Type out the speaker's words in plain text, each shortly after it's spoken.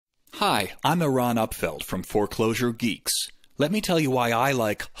Hi, I'm Iran Upfeld from Foreclosure Geeks. Let me tell you why I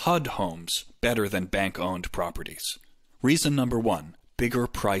like HUD homes better than bank-owned properties. Reason number 1, bigger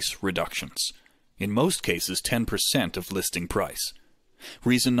price reductions. In most cases, 10% of listing price.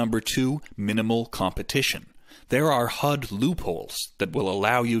 Reason number 2, minimal competition. There are HUD loopholes that will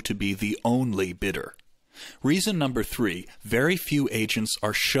allow you to be the only bidder. Reason number 3, very few agents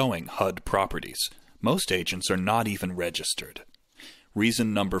are showing HUD properties. Most agents are not even registered.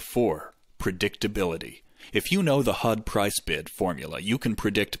 Reason number 4, predictability. If you know the HUD price bid formula, you can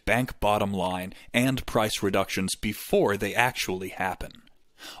predict bank bottom line and price reductions before they actually happen.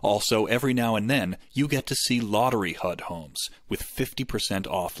 Also, every now and then, you get to see lottery HUD homes with 50%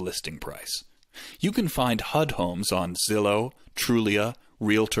 off listing price. You can find HUD homes on Zillow, Trulia,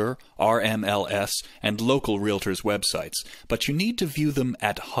 Realtor, RMLS, and local realtors' websites, but you need to view them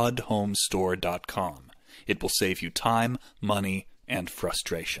at HUDhomestore.com. It will save you time, money, and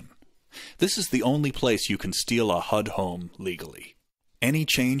frustration. This is the only place you can steal a HUD home legally. Any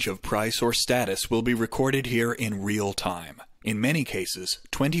change of price or status will be recorded here in real time. In many cases,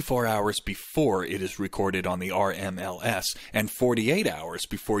 24 hours before it is recorded on the RMLS and 48 hours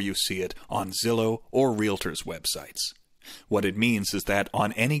before you see it on Zillow or Realtors' websites. What it means is that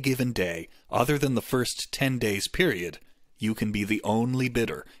on any given day, other than the first 10 days period, you can be the only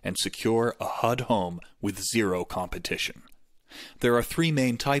bidder and secure a HUD home with zero competition. There are 3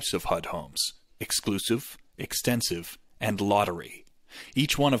 main types of HUD homes: exclusive, extensive, and lottery.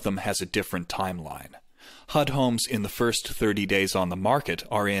 Each one of them has a different timeline. HUD homes in the first 30 days on the market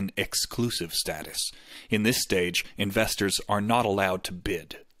are in exclusive status. In this stage, investors are not allowed to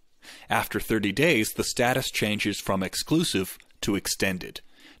bid. After 30 days, the status changes from exclusive to extended.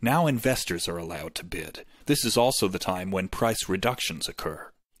 Now investors are allowed to bid. This is also the time when price reductions occur.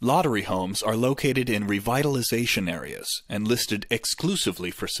 Lottery homes are located in revitalization areas and listed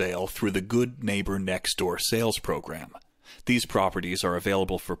exclusively for sale through the Good Neighbor Next Door sales program. These properties are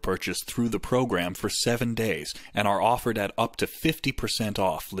available for purchase through the program for 7 days and are offered at up to 50%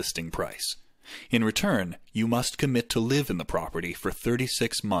 off listing price. In return, you must commit to live in the property for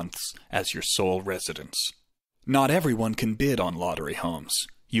 36 months as your sole residence. Not everyone can bid on lottery homes.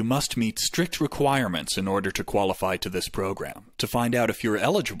 You must meet strict requirements in order to qualify to this program. To find out if you're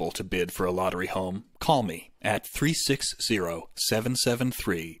eligible to bid for a lottery home, call me at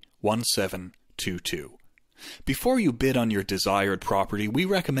 360-773-1722. Before you bid on your desired property, we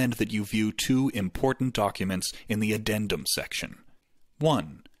recommend that you view 2 important documents in the addendum section.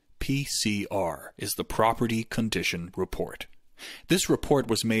 1. PCR is the Property Condition Report. This report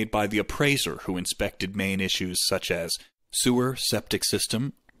was made by the appraiser who inspected main issues such as sewer septic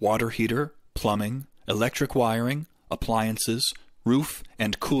system, water heater, plumbing, electric wiring, appliances, roof,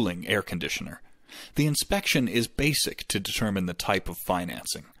 and cooling air conditioner. The inspection is basic to determine the type of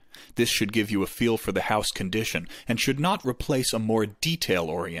financing. This should give you a feel for the house condition and should not replace a more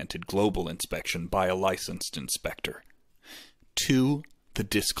detail-oriented global inspection by a licensed inspector. 2. The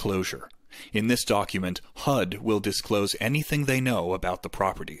disclosure. In this document, HUD will disclose anything they know about the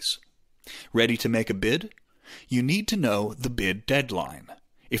properties. Ready to make a bid? You need to know the bid deadline.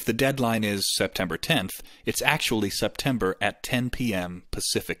 If the deadline is September 10th, it's actually September at 10 p.m.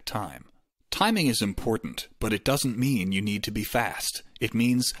 Pacific time. Timing is important, but it doesn't mean you need to be fast. It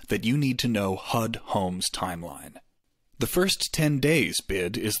means that you need to know HUD Homes' timeline. The first 10 days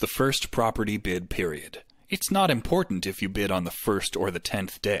bid is the first property bid period. It's not important if you bid on the 1st or the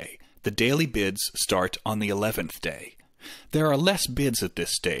 10th day. The daily bids start on the 11th day. There are less bids at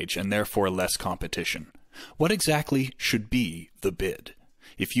this stage and therefore less competition. What exactly should be the bid?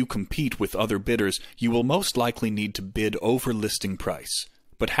 If you compete with other bidders, you will most likely need to bid over listing price.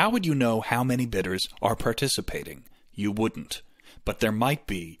 But how would you know how many bidders are participating? You wouldn't. But there might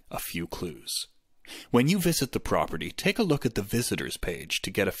be a few clues. When you visit the property, take a look at the visitors page to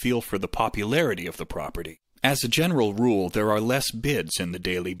get a feel for the popularity of the property. As a general rule, there are less bids in the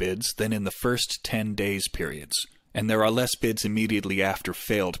daily bids than in the first 10 days periods. And there are less bids immediately after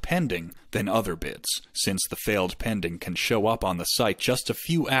failed pending than other bids, since the failed pending can show up on the site just a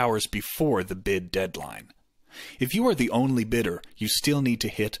few hours before the bid deadline. If you are the only bidder, you still need to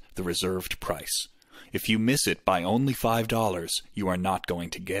hit the reserved price. If you miss it by only $5, you are not going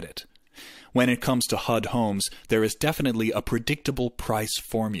to get it. When it comes to HUD homes, there is definitely a predictable price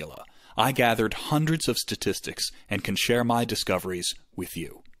formula. I gathered hundreds of statistics and can share my discoveries with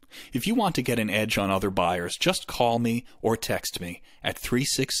you. If you want to get an edge on other buyers, just call me or text me at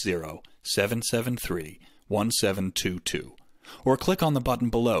 360-773-1722. Or click on the button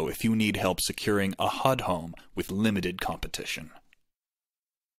below if you need help securing a HUD home with limited competition.